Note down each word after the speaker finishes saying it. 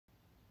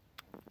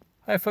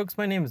Hi folks,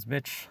 my name is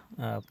Mitch,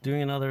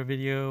 doing another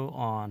video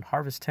on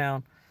Harvest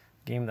Town,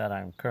 game that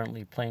I'm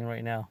currently playing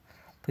right now.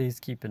 Please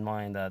keep in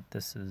mind that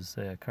this is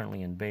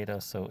currently in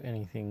beta, so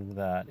anything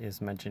that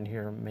is mentioned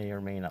here may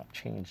or may not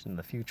change in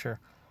the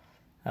future.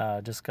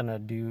 Just gonna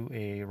do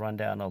a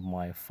rundown of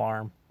my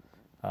farm.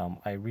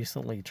 I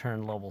recently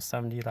turned level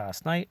 70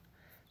 last night,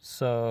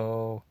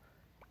 so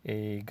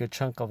a good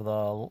chunk of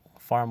the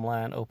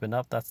farmland opened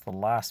up. That's the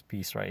last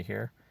piece right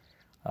here.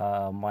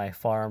 My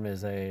farm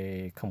is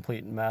a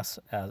complete mess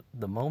at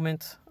the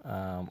moment.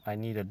 I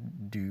need to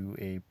do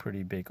a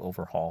pretty big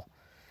overhaul.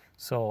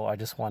 So I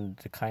just wanted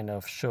to kind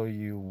of show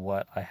you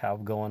what I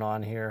have going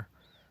on here.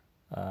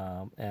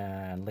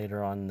 And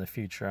later on in the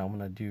future, I'm going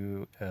to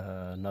do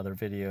another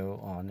video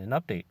on an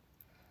update.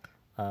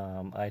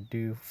 I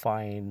do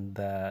find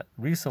that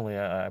recently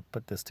I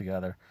put this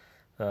together.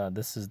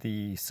 This is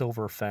the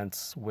silver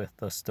fence with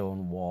the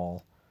stone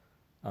wall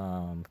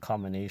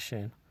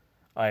combination.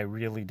 I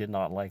really did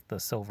not like the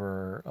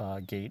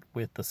silver gate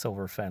with the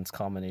silver fence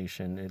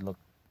combination. It looked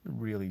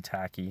really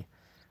tacky.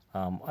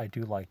 I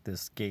do like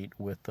this gate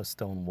with the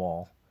stone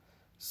wall.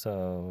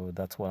 So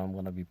that's what I'm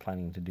going to be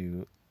planning to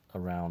do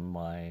around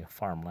my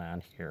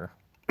farmland here.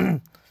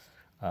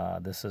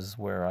 This is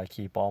where I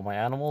keep all my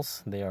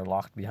animals. They are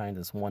locked behind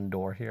this one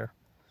door here.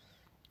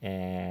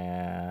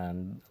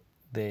 And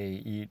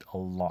they eat a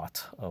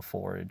lot of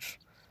forage.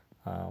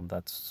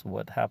 That's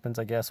what happens,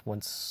 I guess,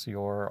 once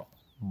your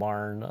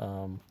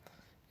barn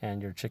and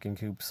your chicken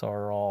coops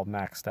are all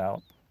maxed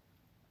out.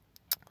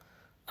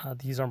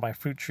 These are my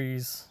fruit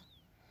trees,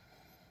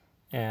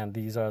 and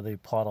these are the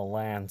plot of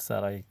lands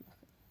that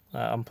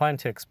I'm planning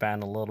to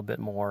expand a little bit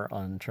more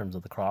on terms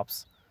of the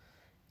crops.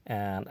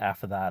 And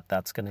after that,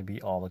 that's going to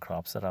be all the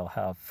crops that I'll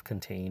have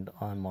contained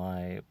on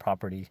my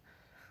property.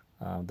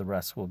 The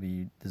rest will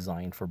be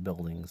designed for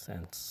buildings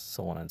and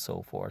so on and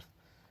so forth.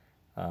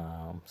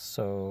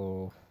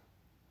 So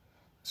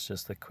it's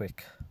just a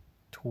quick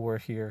tour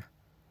here.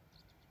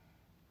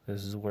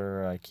 This is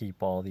where I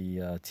keep all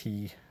the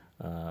tea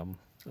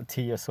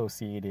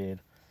associated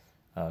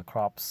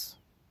crops,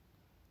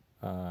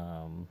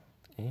 and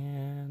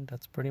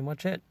that's pretty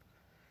much it.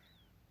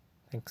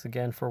 Thanks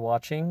again for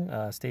watching.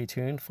 Stay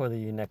tuned for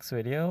the next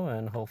video,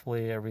 and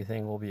hopefully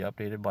everything will be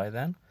updated by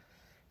then.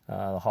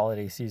 The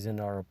holiday season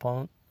are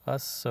upon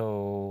us,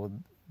 so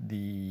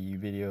the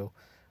video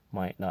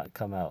might not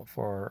come out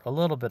for a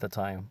little bit of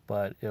time,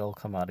 but it'll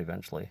come out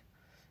eventually.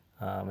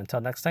 Until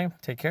next time,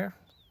 take care,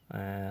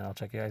 and I'll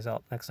check you guys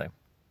out next time.